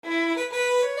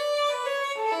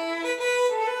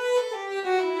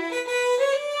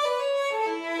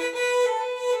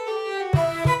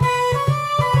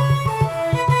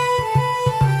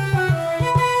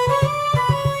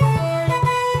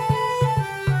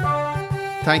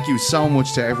Thank you so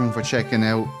much to everyone for checking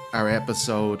out our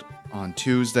episode on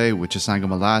Tuesday with Saga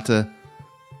Malata.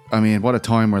 I mean, what a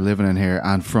time we're living in here.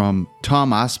 And from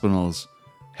Tom Aspinall's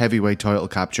heavyweight title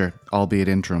capture, albeit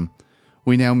interim,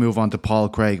 we now move on to Paul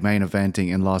Craig main eventing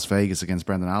in Las Vegas against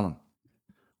Brendan Allen.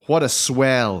 What a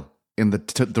swell in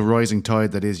the rising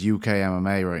tide that is UK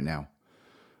MMA right now.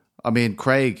 I mean,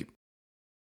 Craig,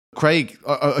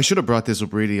 I should have brought this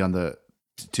up really on the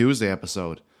Tuesday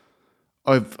episode.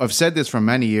 I've said this for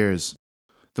many years.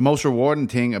 The most rewarding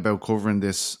thing about covering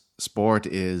this sport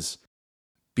is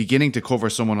beginning to cover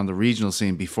someone on the regional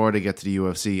scene before they get to the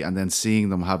UFC and then seeing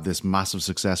them have this massive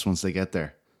success once they get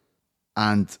there.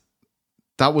 And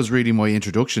that was really my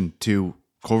introduction to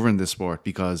covering this sport,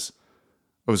 because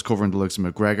I was covering the likes of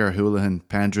McGregor, Houlihan,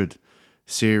 Pendred,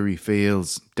 Siri,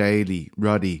 Fields, Daly,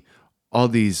 Roddy, all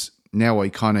these now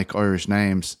iconic Irish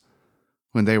names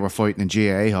when they were fighting in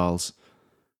GAA halls.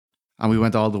 And we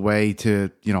went all the way to,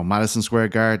 Madison Square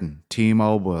Garden,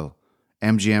 T-Mobile,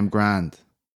 MGM Grand,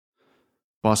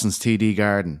 Boston's TD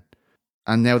Garden.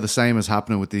 And now the same is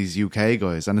happening with these UK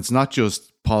guys. And it's not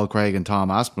just Paul Craig and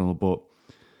Tom Aspinall, but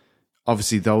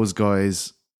obviously those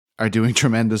guys are doing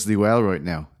tremendously well right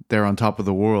now. They're on top of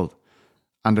the world.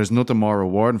 And there's nothing more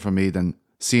rewarding for me than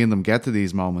seeing them get to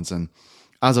these moments. And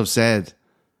as I've said,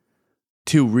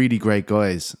 two really great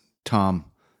guys, Tom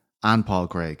and Paul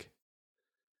Craig.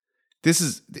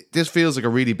 This feels like a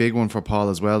really big one for Paul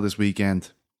as well this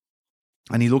weekend.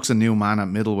 And he looks a new man at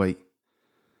middleweight.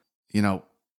 I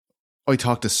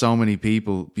talked to so many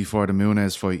people before the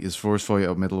Muniz fight, his first fight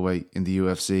at middleweight in the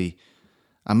UFC.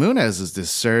 And Muniz is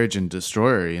this surge and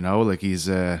destroyer, like he's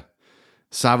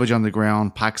savage on the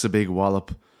ground, packs a big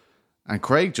wallop. And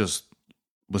Craig just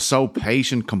was so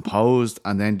patient, composed,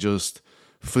 and then just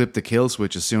flipped the kill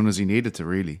switch as soon as he needed to,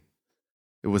 really.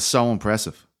 It was so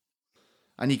impressive.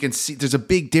 And you can see there's a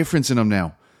big difference in him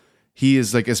now. He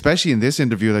is especially in this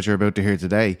interview that you're about to hear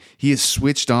today, he is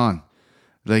switched on.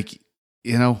 When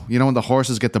the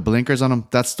horses get the blinkers on him,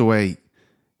 that's the way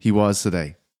he was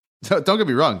today. Don't get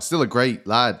me wrong, still a great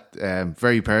lad,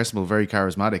 very personable, very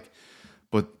charismatic.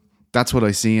 But that's what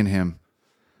I see in him.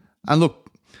 And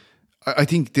look, I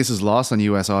think this is lost on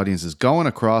US audiences. Going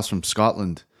across from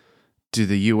Scotland to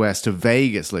the US, to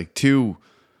Vegas, like two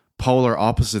polar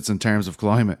opposites in terms of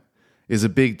climate, is a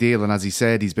big deal. And as he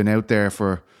said, he's been out there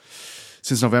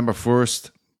since November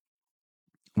 1st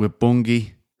with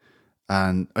Bungie.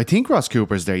 And I think Ross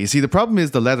Cooper's there. You see, the problem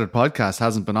is the Leathered podcast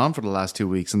hasn't been on for the last 2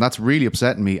 weeks. And that's really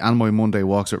upsetting me and my Monday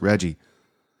walks with Reggie.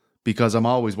 Because I'm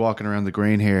always walking around the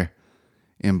green here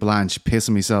in Blanche,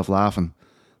 pissing myself laughing,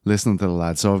 listening to the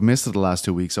lad. So I've missed it the last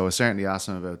 2 weeks. So I certainly asked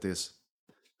him about this.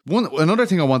 Another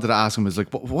thing I wanted to ask him is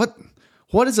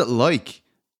what is it like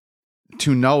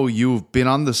to know you've been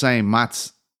on the same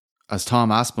mats as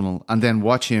Tom Aspinall and then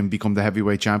watch him become the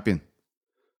heavyweight champion,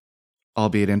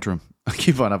 albeit interim? I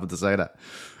keep on having to say that,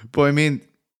 but I mean,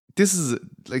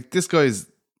 this guy's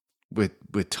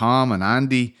with Tom and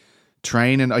Andy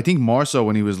training. I think more so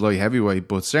when he was light heavyweight,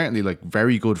 but certainly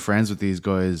very good friends with these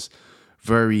guys.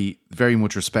 Very, very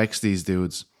much respects these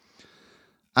dudes,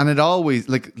 and it always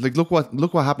look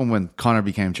what happened when Conor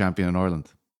became champion in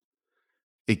Ireland.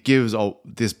 It gives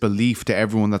this belief to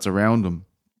everyone that's around him.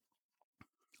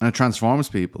 And it transforms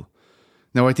people.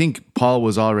 Now, I think Paul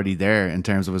was already there in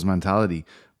terms of his mentality.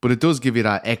 But it does give you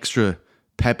that extra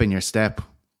pep in your step,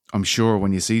 I'm sure,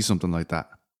 when you see something like that.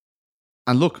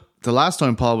 And look, the last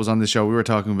time Paul was on the show, we were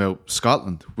talking about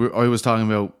Scotland. I was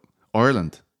talking about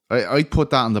Ireland. I'd put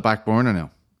that on the back burner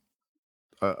now.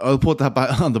 I'll put that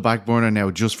back on the back burner now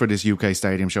just for this UK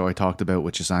stadium show I talked about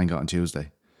with Chisanga on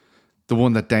Tuesday. The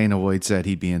one that Dana White said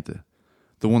he'd be into.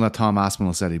 The one that Tom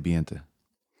Aspinall said he'd be into.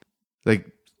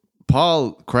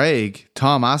 Paul Craig,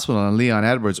 Tom Aspinall and Leon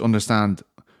Edwards understand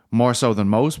more so than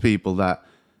most people that,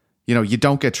 you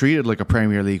don't get treated like a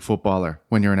Premier League footballer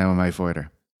when you're an MMA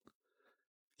fighter.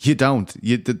 You don't.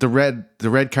 The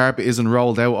red carpet isn't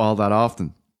rolled out all that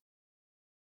often.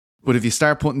 But if you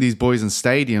start putting these boys in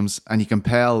stadiums and you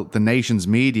compel the nation's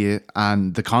media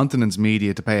and the continent's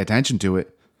media to pay attention to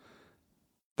it,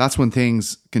 that's when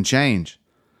things can change.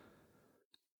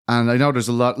 And I know there's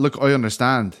a lot. Look, I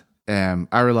understand.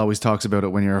 Ariel always talks about it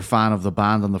when you're a fan of the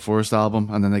band on the first album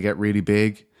and then they get really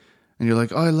big. And you're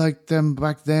like, I liked them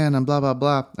back then and blah, blah,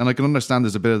 blah. And I can understand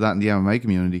there's a bit of that in the MMA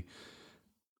community.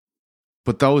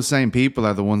 But those same people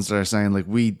are the ones that are saying,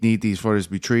 we need these fighters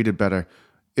to be treated better.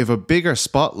 If a bigger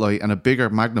spotlight and a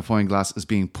bigger magnifying glass is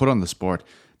being put on the sport,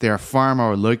 they are far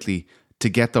more likely to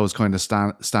get those kind of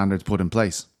standards put in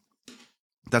place.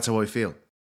 That's how I feel.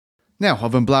 Now,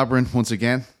 I've been blabbering once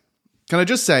again. Can I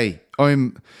just say,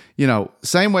 I'm,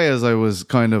 same way as I was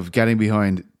kind of getting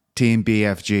behind Team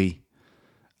BFG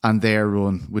and their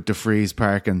run with DeFries,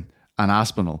 Parkin and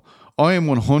Aspinall. I am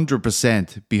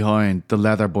 100% behind the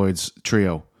Leatherboys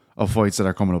trio of fights that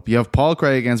are coming up. You have Paul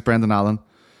Craig against Brendan Allen,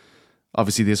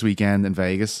 obviously this weekend in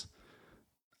Vegas.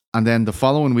 And then the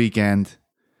following weekend,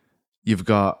 you've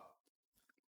got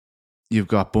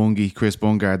Bungie, Chris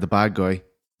Bungard, the bad guy,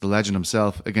 the legend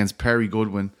himself, against Perry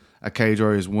Goodwin at Cage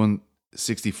Warriors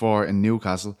 164 in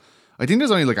Newcastle. I think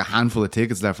there's only like a handful of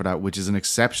tickets left for that, which is an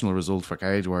exceptional result for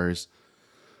Cage Warriors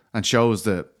and shows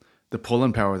the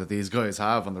pulling power that these guys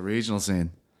have on the regional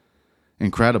scene.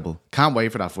 Incredible. Can't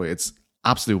wait for that fight. It's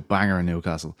absolute banger in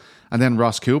Newcastle. And then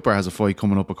Ross Cooper has a fight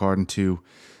coming up according to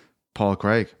Paul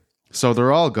Craig. So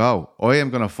they're all go. I am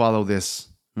going to follow this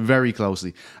very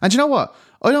closely. And you know what?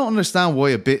 I don't understand why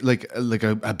a bit like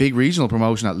a big regional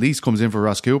promotion at least comes in for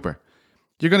Ross Cooper.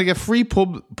 You're going to get free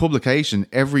publication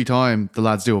every time the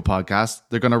lads do a podcast.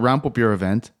 They're going to ramp up your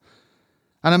event.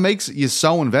 And it makes you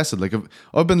so invested. Like,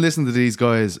 I've been listening to these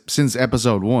guys since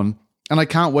episode 1, and I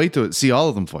can't wait to see all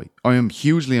of them fight. I am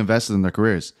hugely invested in their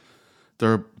careers.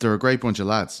 They're a great bunch of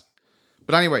lads.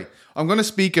 But anyway, I'm going to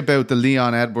speak about the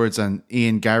Leon Edwards and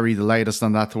Ian Garry, the latest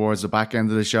on that towards the back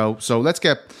end of the show. So let's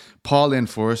get Paul in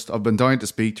first. I've been dying to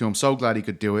speak to him. So glad he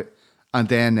could do it. And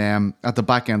then at the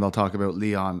back end, I'll talk about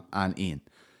Leon and Ian.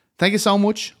 Thank you so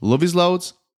much. Love his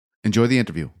loads. Enjoy the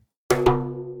interview.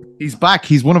 He's back.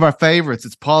 He's one of our favourites.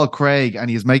 It's Paul Craig, and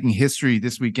he is making history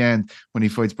this weekend when he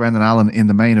fights Brendan Allen in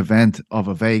the main event of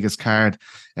a Vegas card.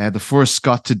 The first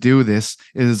Scot to do this.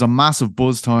 It is a massive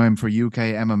buzz time for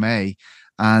UK MMA.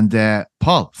 And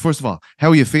Paul, first of all, how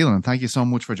are you feeling? And thank you so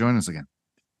much for joining us again.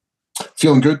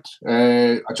 Feeling good.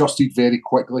 Adjusted very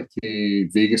quickly to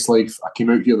Vegas life. I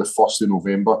came out here the 1st of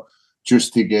November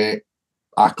just to get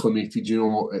acclimated.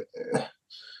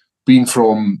 Being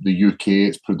from the UK,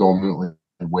 it's predominantly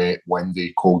wet,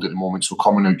 windy, cold at the moment. So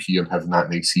coming out here and having that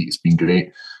nice heat, it's been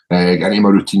great. Getting into my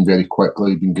routine very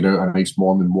quickly. Been going out on a nice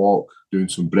morning walk, doing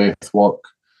some breath work.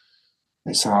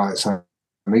 It's a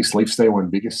nice lifestyle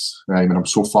in Vegas. And I'm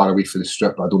so far away from the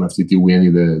strip, I don't have to deal with any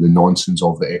of the nonsense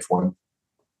of the F1.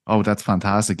 Oh, that's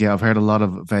fantastic. Yeah, I've heard a lot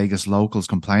of Vegas locals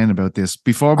complain about this.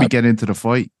 Before we get into the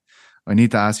fight, I need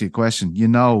to ask you a question. You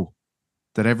know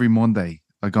that every Monday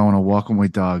I go on a walk with my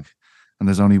dog and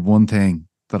there's only one thing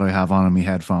that I have on in my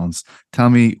headphones. Tell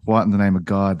me what in the name of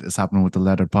God is happening with the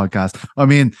Leathered podcast. I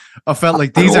mean, I felt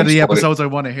like these are the episodes I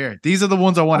want to hear. These are the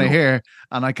ones I want to hear,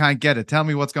 and I can't get it. Tell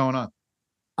me what's going on.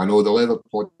 I know the Leathered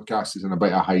podcast is in a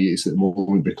bit of hiatus at the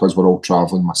moment because we're all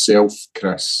travelling. Myself,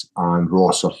 Chris and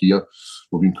Ross are here.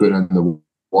 We've been putting in the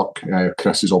work.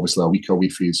 Chris is obviously a week away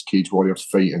for his Cage Warriors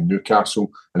fight in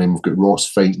Newcastle, and then we've got Ross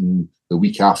fighting the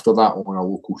week after that on a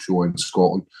local show in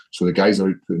Scotland. So the guys are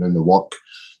out putting in the work.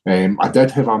 I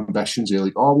did have ambitions. They're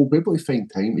like, we'll be able to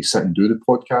find time to sit and do the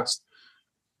podcast.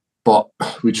 But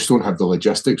we just don't have the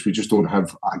logistics. We just don't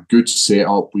have a good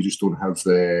setup. We just don't have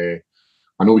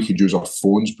I know we could use our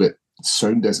phones, but the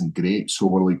sound isn't great. So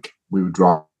we're like, we would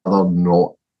rather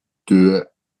not do it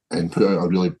and put out a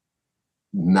really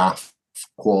naff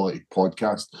quality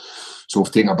podcast. So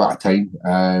we've taken a bit of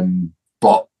time.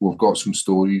 But we've got some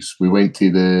stories. We went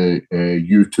to the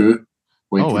U2.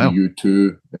 The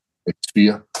U2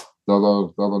 Sphere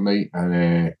the other night,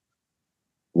 and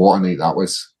what a night that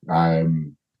was.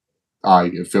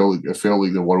 It felt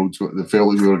like the world. It felt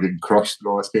like we were getting crushed and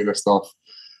all this kind of stuff.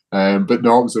 But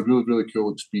no, it was a really, really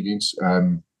cool experience.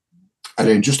 And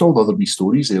then just all the other wee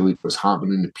stories, like what's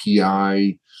happening in the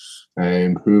PI,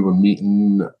 who we're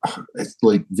meeting. It's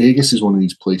like Vegas is one of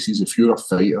these places. If you're a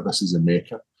fighter, this is a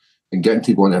mecca. And getting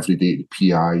to go in every day to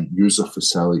PI, use their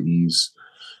facilities.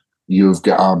 You've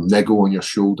got a niggle on your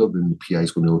shoulder, then the PI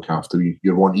is going to look after you.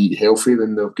 You want to eat healthy,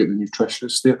 then they've got the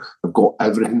nutritionists there. They've got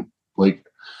everything. Like,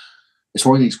 it's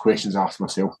one of these questions I ask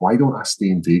myself, why don't I stay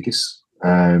in Vegas?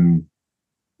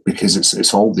 Because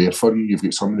it's all there for you. You've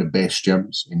got some of the best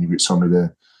gyms, and you've got some of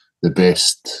the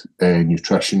best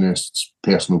nutritionists,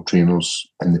 personal trainers,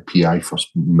 and the PI for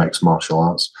mixed martial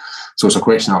arts. So it's a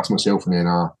question I ask myself, and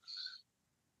then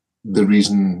the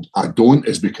reason I don't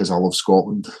is because I love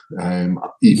Scotland.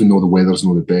 Even though the weather's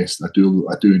not the best, I do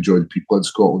enjoy the people in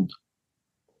Scotland.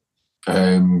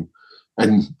 And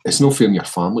it's no fair in your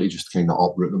family to just kind of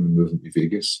uproot them and move them to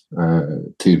Vegas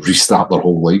to restart their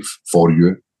whole life for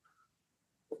you.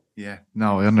 Yeah,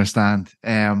 no, I understand.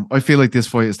 I feel like this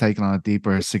fight has taken on a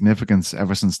deeper significance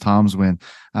ever since Tom's win.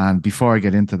 And before I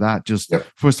get into that,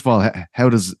 first of all, how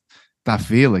does that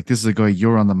feel? Like, this is a guy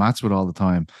you're on the mats with all the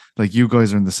time. Like, you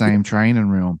guys are in the same training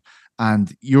room,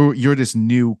 And you're this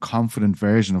new confident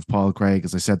version of Paul Craig,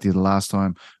 as I said to you the last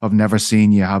time. I've never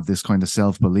seen you have this kind of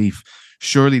self-belief.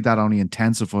 Surely that only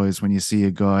intensifies when you see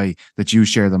a guy that you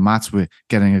share the mats with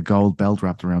getting a gold belt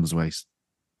wrapped around his waist.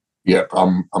 Yeah,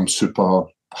 I'm super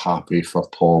happy for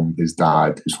Tom, his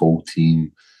dad, his whole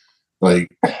team. Like,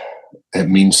 it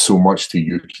means so much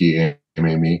to UK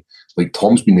MMA. Like,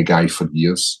 Tom's been the guy for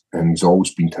years, and he's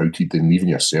always been touted, and even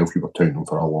yourself, you were touting him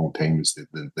for a long time as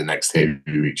the next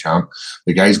heavyweight champ.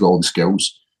 The guy's got all the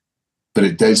skills, but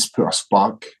it does put a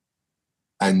spark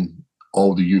in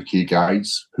all the UK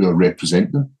guys who are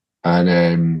representing them,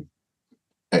 and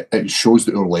it shows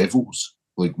that our levels,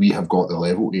 like, we have got the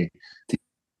level to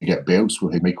get belts.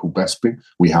 We had Michael Bisping,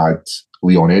 we had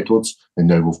Leon Edwards, and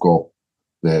now we've got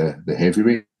the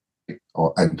heavyweight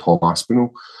and Tom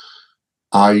Aspinall.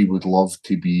 I would love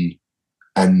to be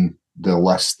in the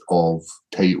list of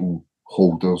title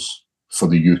holders for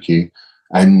the UK.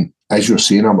 And as you're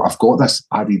saying, I've got this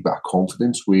added bit of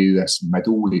confidence with this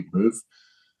middleweight move.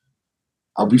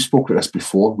 We've spoken about this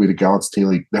before with regards to,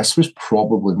 like, this was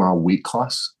probably my weight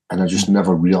class, and I just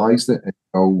never realised it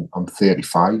until I'm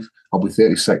 35. I'll be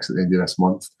 36 at the end of this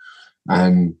month.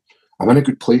 And I'm in a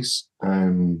good place.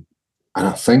 And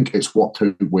I think it's worked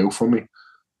out well for me.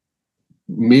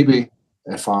 Maybe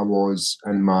if I was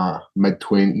in my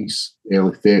mid-20s,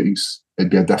 early 30s, it'd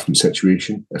be a different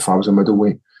situation if I was a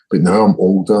middleweight. But now I'm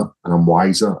older and I'm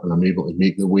wiser and I'm able to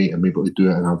make the weight. I'm able to do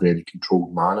it in a very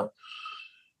controlled manner.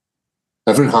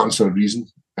 Everything happens for a reason.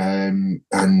 And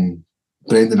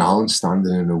Brendan Allen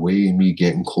standing in the way and me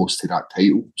getting close to that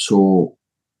title. So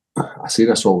I say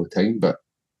this all the time, but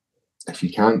if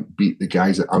you can't beat the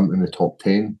guys that aren't in the top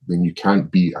 10, then you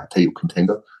can't beat a title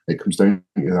contender. It comes down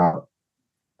to that.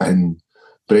 And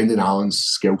Brendan Allen's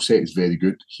skill set is very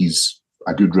good. He's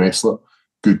a good wrestler,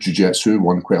 good jiu-jitsu,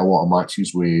 won quite a lot of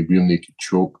matches with rear naked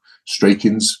choke.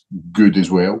 Striking's good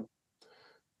as well.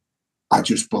 I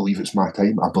just believe it's my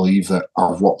time. I believe that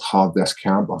I've worked hard this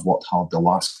camp. I've worked hard the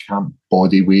last camp.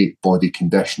 Body weight, body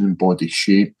conditioning, body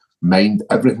shape, mind,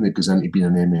 everything that goes into being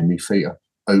an MMA fighter,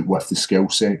 out with the skill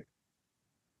set,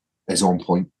 is on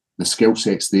point. The skill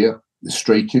set's there. The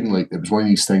striking, like, it was one of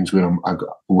these things where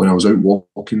when I was out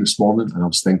walking this morning and I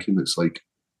was thinking, it's like,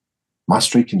 my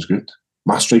striking's good.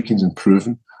 My striking's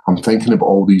improving. I'm thinking about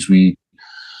all these wee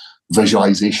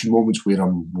visualization moments where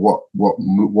I'm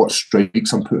what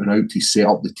strikes I'm putting out to set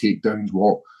up the takedowns,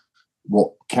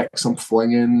 what kicks I'm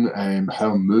flinging,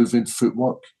 how I'm moving,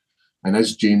 footwork. And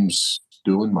as James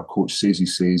Doolan, my coach, says, he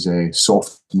says,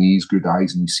 soft knees, good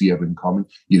eyes, and you see everything coming.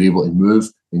 You're able to move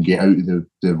and get out of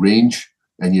the range,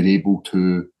 and you're able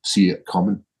to see it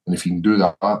coming. And if you can do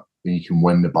that, then you can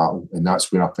win the battle. And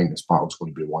that's where I think this battle's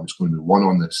going to be won. It's going to be won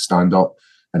on the stand-up,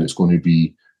 and it's going to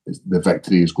be, the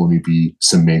victory is going to be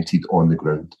cemented on the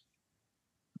ground.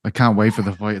 I can't wait for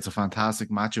the fight. It's a fantastic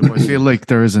matchup. I feel like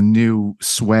there is a new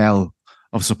swell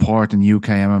of support in UK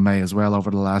MMA as well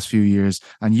over the last few years,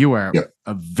 and you are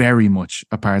a very much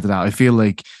a part of that. I feel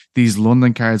like these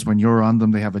London cards, when you're on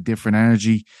them, they have a different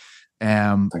energy.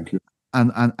 Thank you.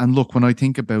 And look, when I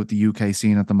think about the UK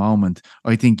scene at the moment,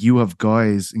 I think you have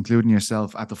guys, including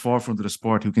yourself, at the forefront of the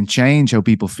sport who can change how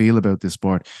people feel about this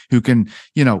sport, who can,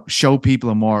 show people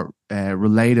a more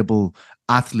relatable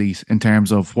athlete in terms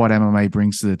of what MMA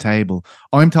brings to the table.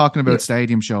 I'm talking about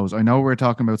stadium shows. I know we were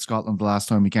talking about Scotland the last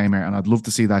time we came here, and I'd love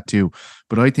to see that too.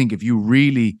 But I think if you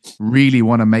really, really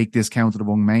want to make this counted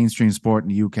among mainstream sport in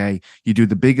the UK, you do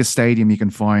the biggest stadium you can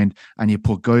find, and you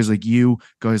put guys like you,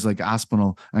 guys like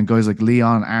Aspinall, and guys like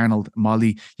Leon, Arnold,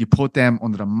 Molly. You put them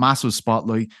under the massive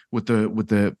spotlight with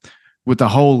the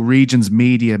whole region's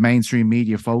media, mainstream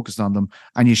media focused on them,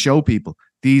 and you show people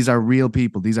these are real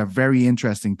people. These are very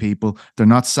interesting people. They're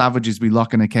not savages we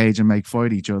lock in a cage and make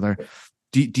fight each other.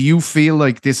 Do you feel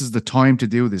like this is the time to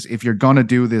do this? If you're going to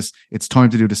do this, it's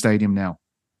time to do the stadium now.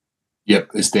 Yep,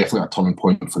 it's definitely a turning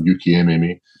point for UK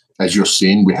MMA. As you're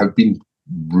saying, we have been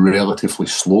relatively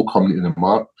slow coming to the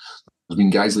mark. There's been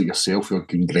guys like yourself who have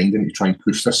been grinding to try and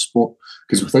push this sport.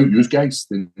 Because without you guys,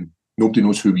 then nobody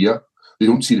knows who we are. They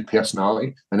don't see the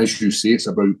personality. And as you say, it's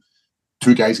about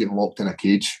two guys getting locked in a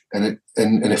cage, and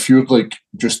if you're like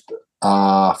just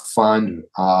a fan,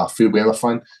 a fair weather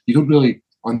fan, you don't really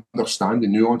understand the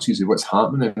nuances of what's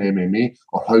happening in MMA,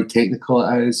 or how technical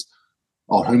it is,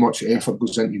 or how much effort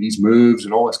goes into these moves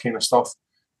and all this kind of stuff.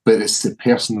 But it's the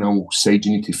personal side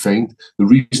you need to find. The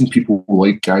reason people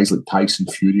like guys like Tyson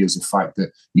Fury is the fact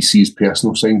that you see his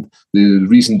personal side. The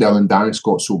reason Dylan Dennis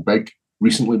got so big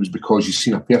recently was because you've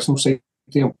seen a personal side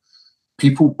to him.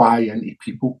 People buy into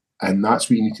people. And that's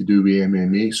what you need to do with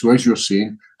MMA. So as you're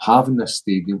saying, having this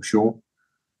stadium show,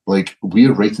 like,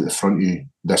 we're right at the front of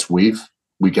this wave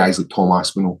with guys like Tom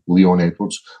Aspinall, Leon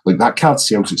Edwards. Like, that card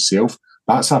sells itself.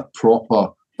 That's a proper,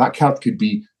 that card could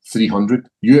be 300,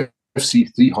 UFC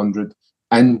 300,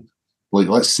 and like,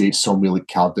 let's say somewhere like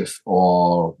Cardiff,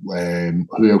 or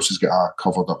who else has got a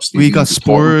covered up stadium? We got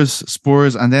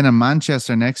Spurs, and then in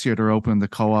Manchester next year they're opening the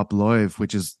Co-op Live,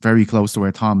 which is very close to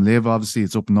where Tom live. Obviously,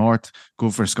 it's up north,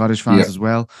 good for Scottish fans as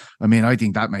well. I mean, I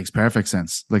think that makes perfect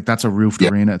sense. Like, that's a roofed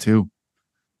arena too.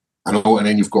 I know, and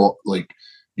then you've got, like,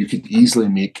 you could easily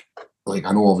make, like,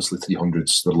 I know obviously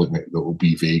 300s they're looking at, that will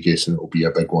be Vegas and it will be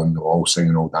a big one, all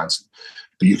singing, all dancing,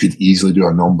 but you could easily do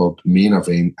a numbered main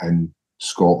event in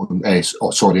Scotland,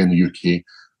 in the UK,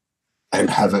 and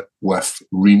have it with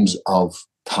reams of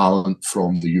talent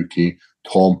from the UK.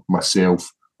 Tom,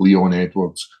 myself, Leon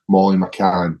Edwards, Molly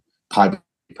McCann, Paddy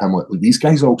Pimlet. Like, these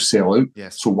guys all sell out.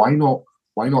 Yes. So why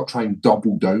not try and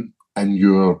double down in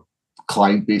your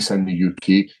client base in the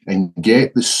UK and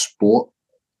get the sport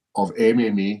of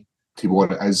MMA to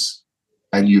what it is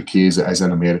in UK as it is in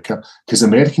America? Because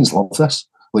Americans love this.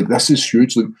 Like, this is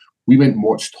huge. Like, we went and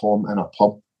watched Tom in a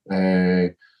pub.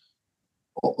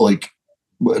 Like,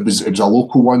 it was a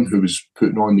local one who was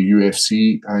putting on the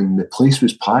UFC, and the place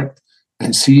was packed.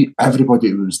 And see, everybody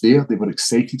who was there, they were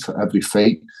excited for every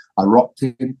fight,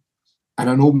 erupting. And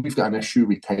I know we've got an issue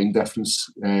with time difference,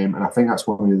 and I think that's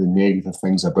one of the negative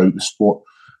things about the sport,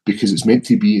 because it's meant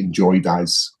to be enjoyed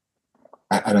as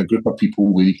in a group of people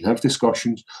where you can have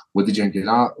discussions. What did you get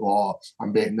that? Oh,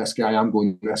 I'm betting this guy, I'm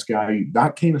going this guy.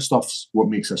 That kind of stuff's what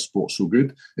makes this sport so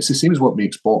good. It's the same as what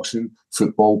makes boxing,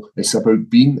 football. It's about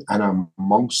being in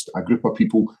amongst a group of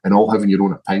people and all having your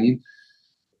own opinion.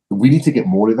 We need to get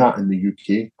more of that in the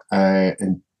UK.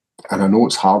 And I know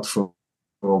it's hard for,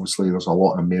 obviously, there's a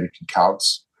lot of American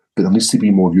cards, but there needs to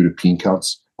be more European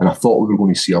cards. And I thought we were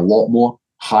going to see a lot more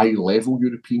high-level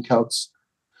European cards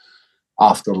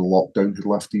after the lockdown had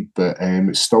lifted, but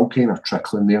it's still kind of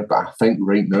trickling there. But I think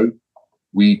right now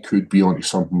we could be onto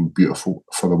something beautiful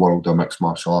for the world of mixed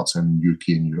martial arts in UK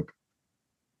and Europe.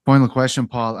 Final question,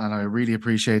 Paul, and I really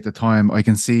appreciate the time. I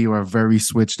can see you are very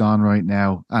switched on right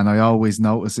now, and I always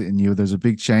notice it in you. There's a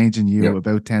big change in you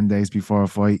about 10 days before a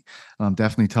fight. And I'm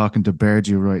definitely talking to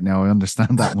Bergie right now. I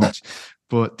understand that much.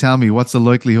 But tell me, what's the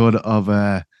likelihood of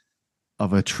a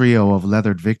trio of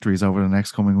leathered victories over the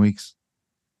next coming weeks?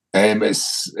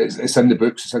 It's in the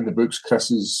books. It's in the books. Chris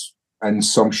is in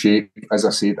some shape. As I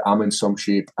said, I'm in some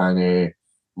shape, and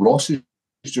Ross is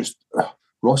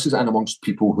in amongst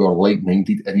people who are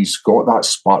like-minded, and he's got that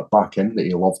spark back in that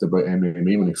he loved about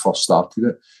MMA when he first started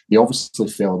it. He obviously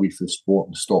fell away from the sport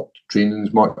and stopped training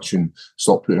as much and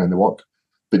stopped putting in the work.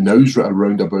 But now he's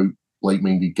around about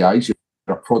like-minded guys. You're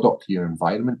a product of your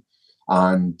environment,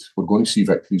 and we're going to see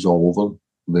victories all over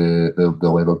the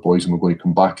leather boys, and we're going to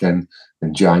come back in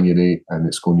January, and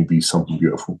it's going to be something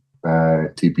beautiful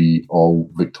to be all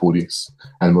victorious,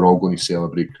 and we're all going to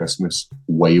celebrate Christmas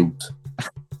wild.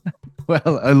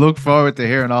 Well, I look forward to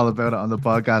hearing all about it on the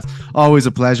podcast. Always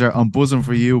a pleasure. I'm buzzing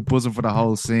for you, buzzing for the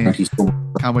whole scene. Thank you so much.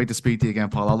 Can't wait to speak to you again,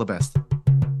 Paul. All the best.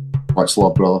 Much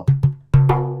love, brother.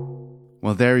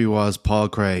 Well, there he was, Paul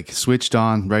Craig, switched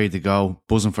on, ready to go,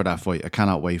 buzzing for that fight. I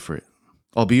cannot wait for it.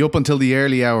 I'll be up until the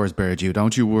early hours, Bergie,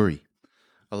 don't you worry.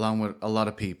 Along with a lot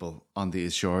of people on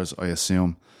these shores, I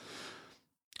assume.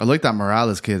 I like that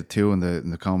Morales kid too in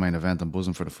the co-main event. I'm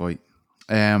buzzing for the fight.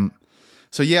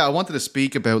 So yeah, I wanted to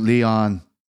speak about Leon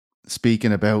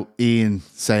speaking about Ian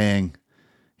saying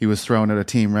he was thrown out of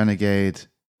Team Renegade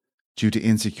due to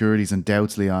insecurities and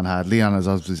doubts Leon had. Leon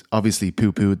has obviously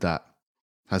poo-pooed that,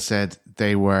 has said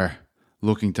they were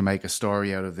looking to make a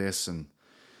story out of this and,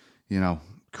 you know,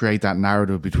 create that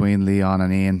narrative between Leon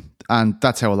and Ian. And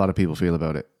that's how a lot of people feel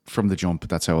about it. From the jump,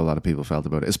 that's how a lot of people felt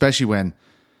about it. Especially when,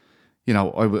 you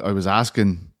know, I was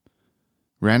asking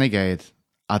Renegade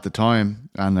at the time,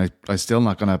 and I still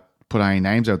not going to put any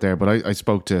names out there, but I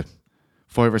spoke to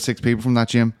 5 or 6 people from that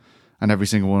gym, and every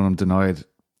single one of them denied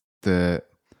the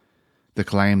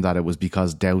claim that it was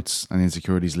because doubts and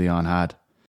insecurities Leon had.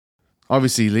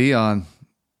 Obviously, Leon,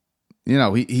 you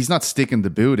know, he's not sticking the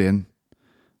boot in.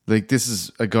 Like, this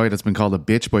is a guy that's been called a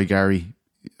bitch by Garry.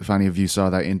 If any of you saw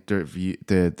that interview,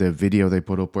 the video they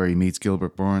put up where he meets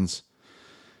Gilbert Burns,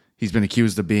 he's been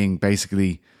accused of being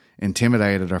basically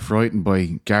intimidated or frightened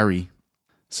by Garry.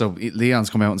 So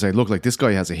Leon's come out and say, look, like, this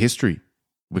guy has a history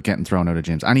with getting thrown out of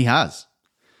gyms. And he has.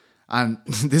 And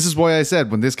this is why I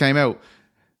said when this came out,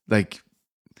 like,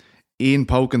 Ian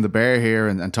poking the bear here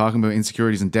and talking about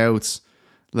insecurities and doubts,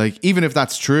 like, even if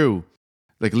that's true,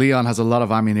 like, Leon has a lot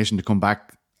of ammunition to come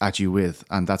back at you with,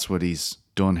 and that's what he's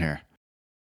done here.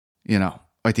 You know,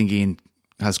 I think Ian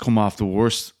has come off the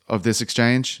worst of this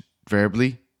exchange.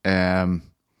 verbally. But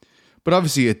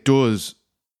obviously it does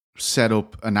set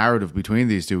up a narrative between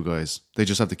these two guys. They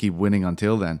just have to keep winning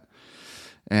until then.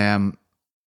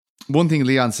 One thing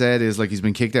Leon said is like he's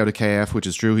been kicked out of KF, which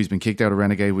is true. He's been kicked out of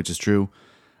Renegade, which is true.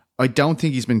 I don't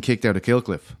think he's been kicked out of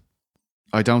Killcliff.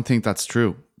 I don't think that's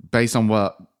true. Based on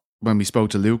when we spoke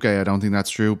to Luke, I don't think that's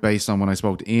true. Based on when I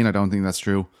spoke to Ian, I don't think that's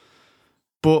true.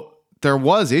 But there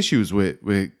was issues with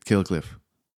Killcliff.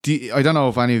 I don't know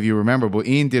if any of you remember, but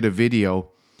Ian did a video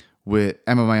with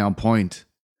MMA On Point.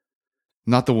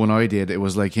 Not the one I did. It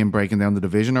was like him breaking down the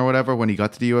division or whatever when he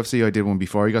got to the UFC. I did one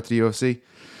before he got to the UFC.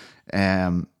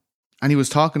 And he was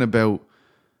talking about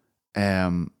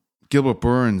Gilbert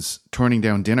Burns turning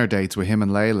down dinner dates with him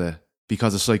and Layla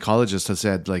because a psychologist had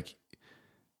said like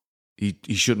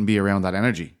he shouldn't be around that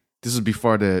energy. This is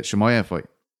before the Chimaev fight.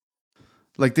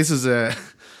 Like this is a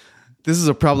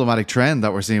problematic trend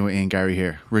that we're seeing with Ian Garry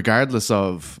here, regardless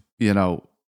of, you know,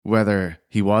 whether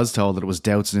he was told that it was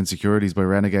doubts and insecurities by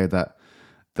Renegade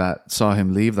that saw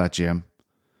him leave that gym.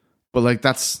 But like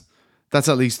that's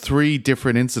at least 3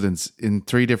 different incidents in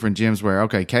 3 different gyms where,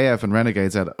 okay, KF and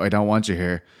Renegade said, I don't want you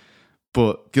here.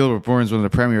 But Gilbert Burns, one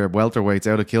of the premier welterweights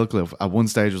out of Killcliff, at one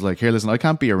stage was like, here, listen, I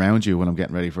can't be around you when I'm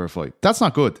getting ready for a fight. That's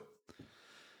not good.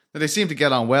 They seem to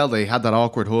get on well. They had that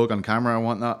awkward hug on camera and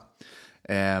whatnot.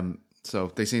 So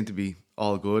they seem to be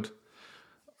all good.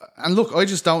 And look, I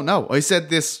just don't know. I said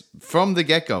this from the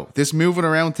get-go. This moving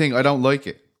around thing, I don't like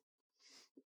it.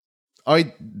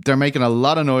 They're making a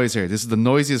lot of noise here. This is the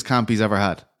noisiest camp he's ever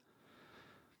had.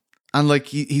 And like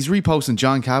he's reposting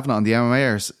John Kavanagh on the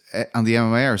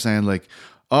MMA saying like,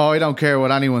 oh, I don't care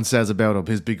what anyone says about him,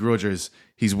 his begrudgers.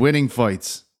 He's winning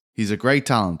fights. He's a great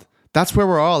talent. That's where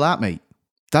we're all at, mate.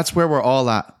 That's where we're all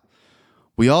at.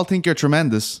 We all think you're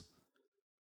tremendous.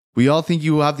 We all think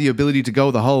you have the ability to go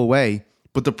the whole way.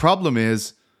 But the problem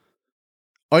is,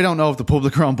 I don't know if the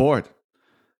public are on board.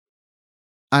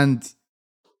 And,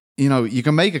 you know, you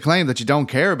can make a claim that you don't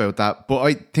care about that, but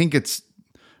I think it's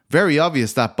very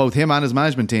obvious that both him and his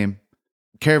management team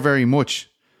care very much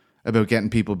about getting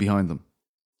people behind them.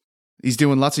 He's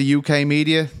doing lots of UK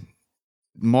media,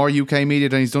 more UK media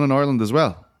than he's done in Ireland as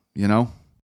well, you know?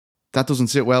 That doesn't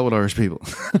sit well with Irish people.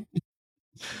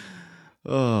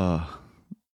 Oh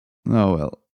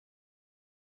well.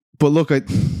 But look, this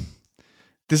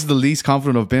is the least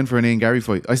confident I've been for an Ian Garry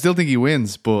fight. I still think he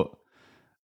wins, but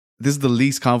this is the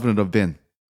least confident I've been.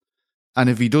 And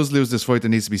if he does lose this fight,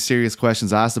 there needs to be serious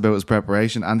questions asked about his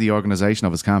preparation and the organisation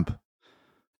of his camp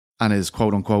and his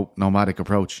quote-unquote nomadic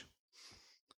approach.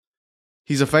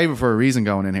 He's a favourite for a reason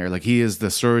going in here. Like, he is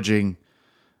the surging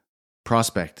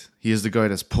prospect. He is the guy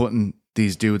that's putting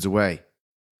these dudes away.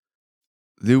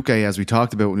 Luque, as we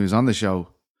talked about when he was on the show,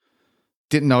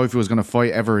 didn't know if he was going to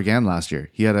fight ever again last year.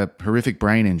 He had a horrific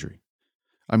brain injury.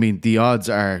 I mean, the odds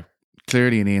are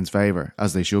clearly in Ian's favour,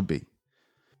 as they should be.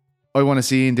 I want to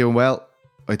see Ian doing well.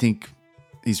 I think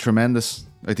he's tremendous.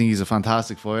 I think he's a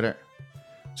fantastic fighter.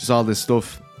 Just all this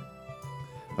stuff,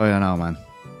 I don't know, man.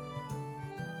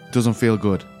 Doesn't feel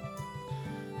good.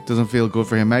 Doesn't feel good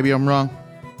for him. Maybe I'm wrong.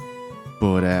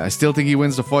 But I still think he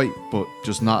wins the fight, but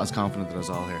just not as confident as us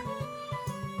all here.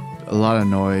 A lot of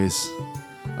noise,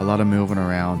 a lot of moving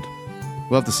around.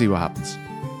 We'll have to see what happens.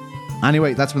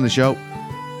 Anyway, that's been the show.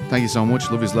 Thank you so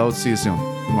much. Love yous loads. See you soon.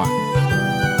 Mwah.